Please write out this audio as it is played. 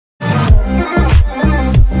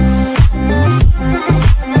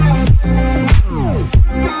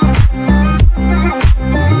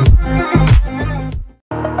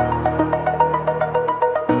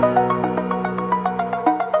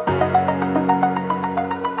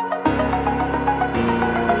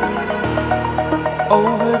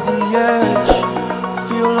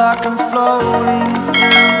like I'm floating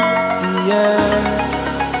through the air.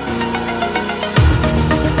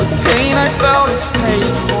 The pain I felt is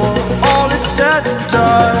paid for, all is said and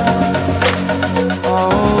done.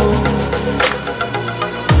 Oh,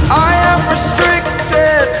 I am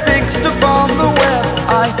restricted, fixed upon the web.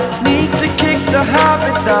 I need to kick the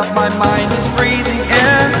habit that my mind is breathing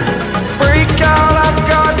in. Break out, I've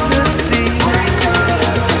got to see.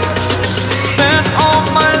 Spent all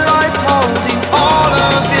my life holding all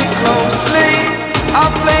of it closely. I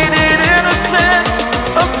played it innocent,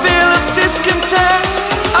 a feel of discontent.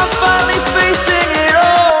 I'm finally facing it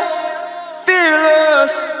all,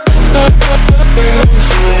 fearless.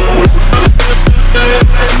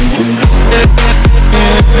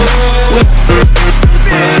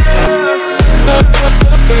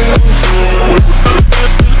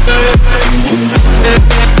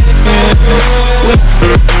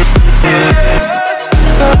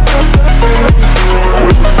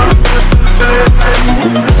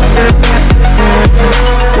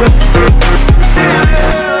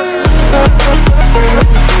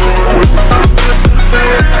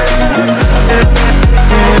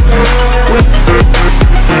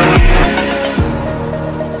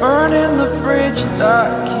 Burning the bridge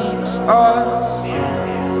that keeps us.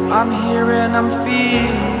 I'm here and I'm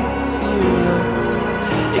feeling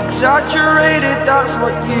fearless. Exaggerated, that's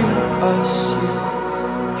what you assume.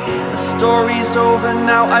 The story's over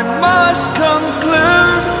now, I must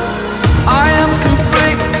conclude. I am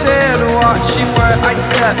conflicted, watching where I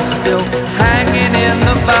step still, hanging in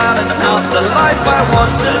the balance. Not the life I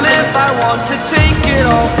want to live, I want to take it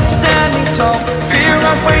all. Standing tall, fear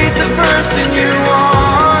outweighed the person you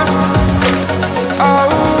are.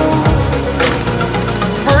 Oh,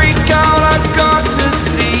 break out, I've got to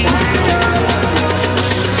see.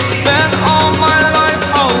 Spent all my life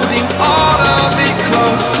holding all of it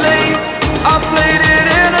closely. I played it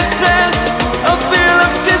innocent, a feel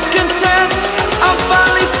of discontent. I'm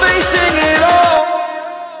finally facing it all,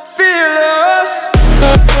 fearless.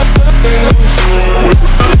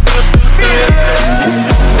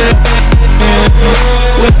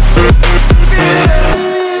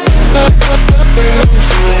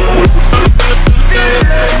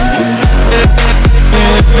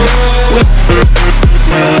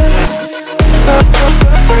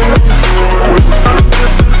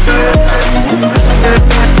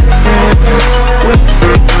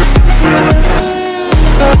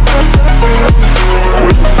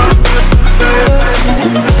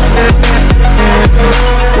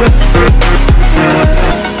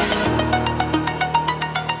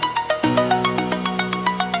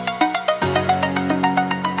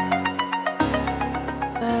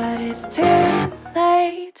 But it's too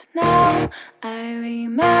late now. I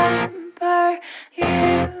remember you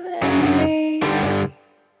and me,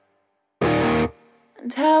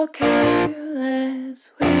 and how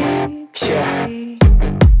careless we could be.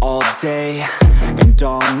 All day and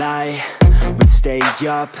all night, we'd stay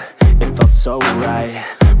up, it felt so right.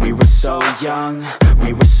 We were so young,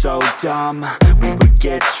 we were so dumb. We would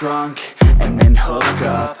get drunk and then hook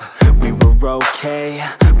up. We were okay,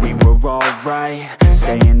 we were alright,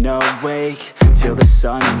 staying awake till the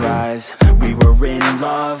sunrise. We were in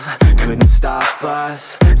love, couldn't stop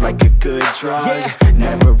us, like a good drug,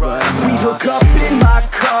 never run. We'd hook up in my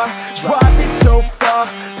car, driving so far,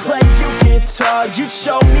 play you guitar, you'd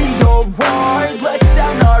show me your art. Let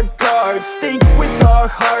down our guards, think with our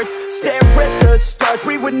hearts, stare at the stars.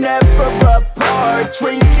 We were never apart,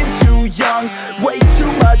 drinking too young, way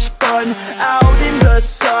too much fun, out in the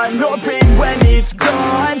sun, hoping when it's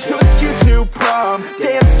gone. Took you to prom,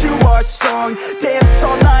 dance to our song, dance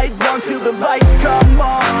all night long till the lights come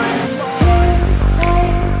on.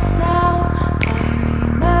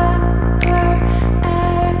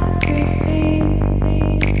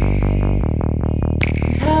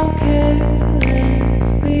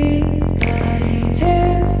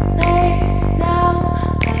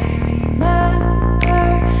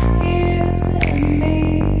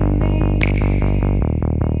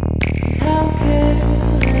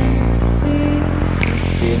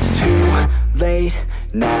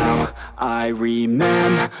 Now I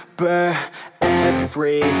remember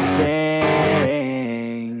everything,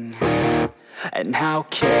 and how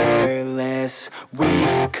careless we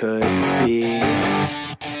could be,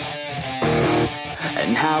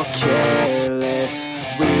 and how careless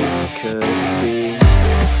we could be,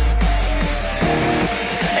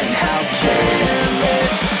 and how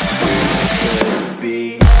careless we could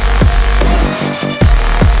be.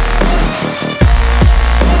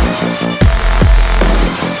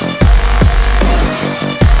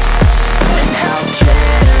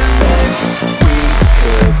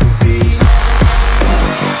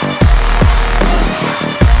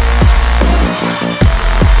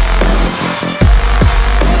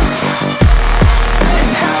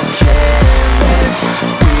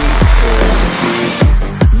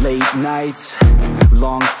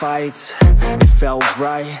 fights, it felt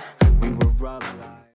right.